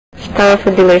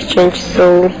powerful dealer's change,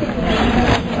 so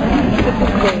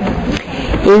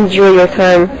enjoy your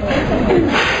time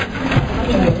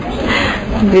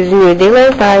with new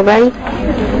dealer. Bye bye.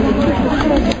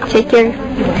 Take care.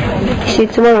 See you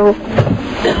tomorrow.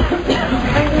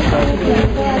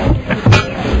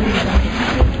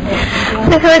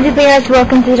 Hello dealers,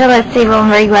 welcome to the Let's See. I'm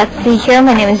very glad to see you here.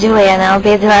 My name is Julia and I'll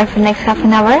be a dealer for the next half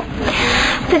an hour.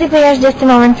 So dealers, just a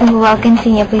moment and we will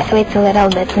continue. Please wait a little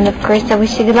bit, and of course I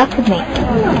wish you good luck with me.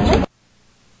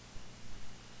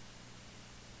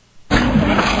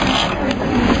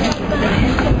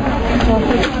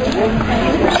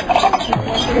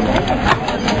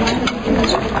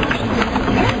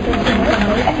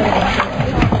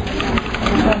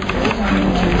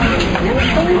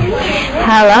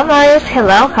 Hello Marius,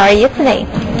 hello, how are you today?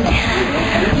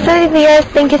 So viewers,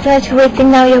 thank you so much for waiting.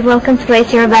 Now you're welcome to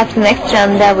place your bet for the next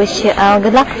round. I wish you all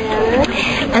good luck.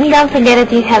 And don't forget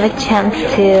that you have a chance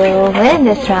to win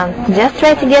this round. Just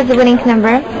try to guess the winning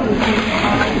number.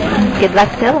 Good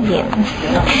luck to all of you.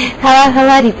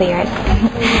 Hello viewers.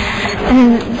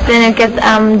 So look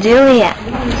at Julia.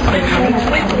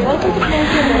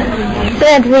 So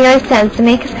that viewers chance to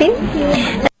make a spin.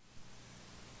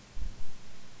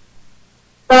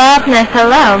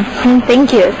 Hello,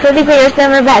 thank you. So the players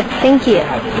number back, thank you.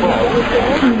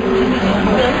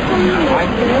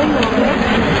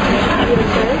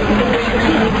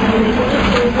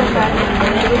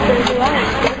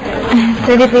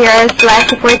 So the players live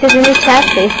supported in the chat,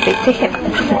 please speak to him.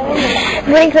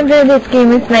 Winning number of this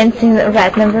game is mentioned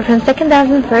red number from second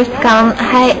dozen, first column,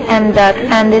 high M dot,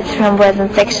 and it's from Western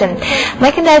section.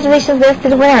 My congratulations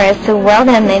listed winners, so well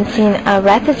done, 19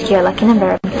 red is your lucky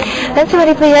number. That's what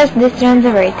it players, this round's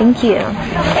over, thank you.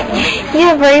 You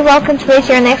are very welcome to place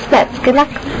your next bets, good luck.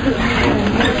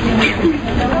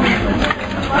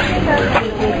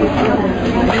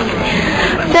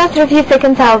 So after a few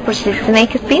seconds I will proceed to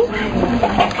make a spin.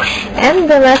 And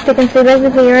the last you can see as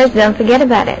the players, don't forget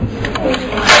about it.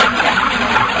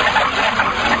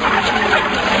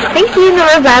 Thank you, no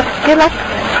more bets, good luck.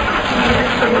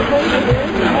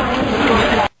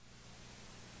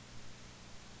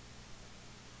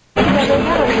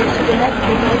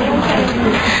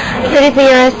 So the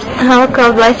players, how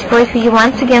called live support for you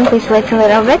once again, please wait a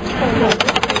little bit.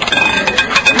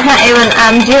 Hi everyone,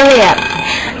 I'm Julia.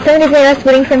 So the players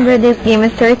winning from this game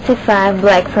is 35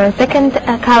 black from second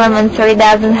column and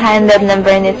 30,000 high and that number,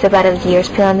 and it's about a year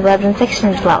spill on the Western section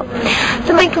as well.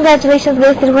 So my congratulations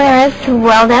listed winners,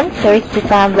 well done,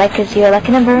 35 black is your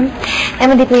lucky number.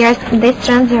 And the players, this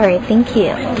round's over, thank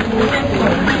you.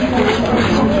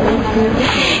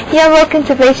 You're welcome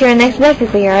to place your next bet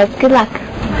with players, good luck.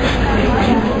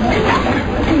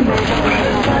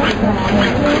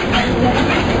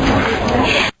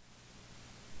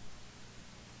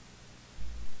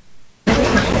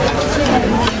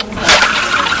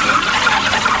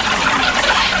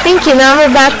 Thank you, now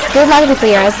we're back. Good luck with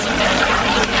players.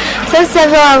 So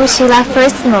several I wish you luck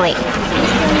personally.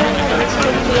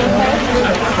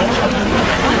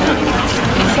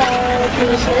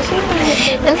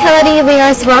 And hello to you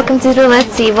viewers, welcome to the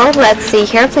Let's See. Well, let's see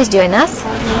here, please join us.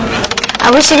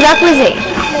 I wish you good luck with it.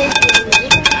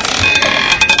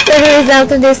 So the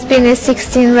result of this spin is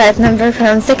 16 red number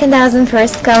from second dozen,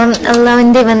 first column, low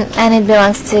and even, and it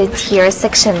belongs to tier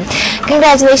section.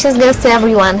 Congratulations goes to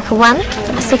everyone who won.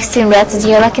 16 red is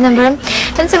your lucky number.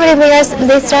 And so many players,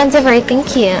 this round's over,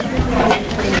 thank you.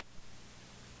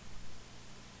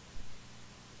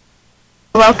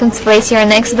 Welcome to place your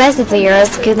next best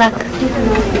players, good luck.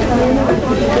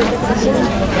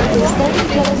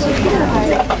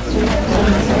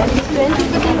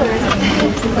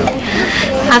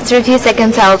 After a few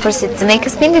seconds I will proceed to make a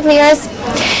spin, the players.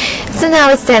 So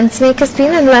now it's time to make a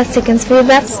spin and the last seconds for your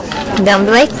bets. Don't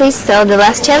be late please, so the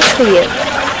last chance for you.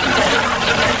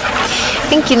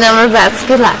 Thank you, no more bets,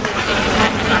 good luck.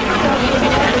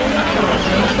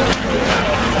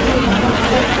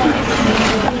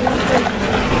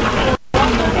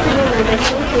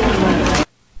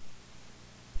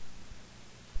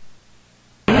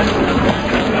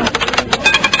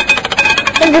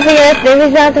 The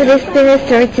result of this spin is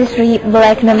 33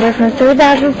 black number from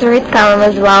 3000 third column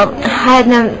as well.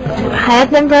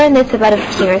 Highest number, and it's about a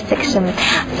tier section.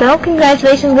 So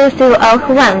congratulations goes to all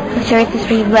who won.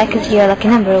 33 black is your lucky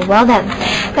number. Well done.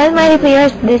 And my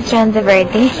players, this round's over.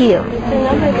 Thank you.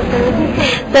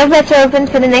 So bets are open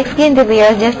for the next game. The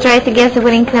players just try to guess the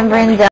winning number and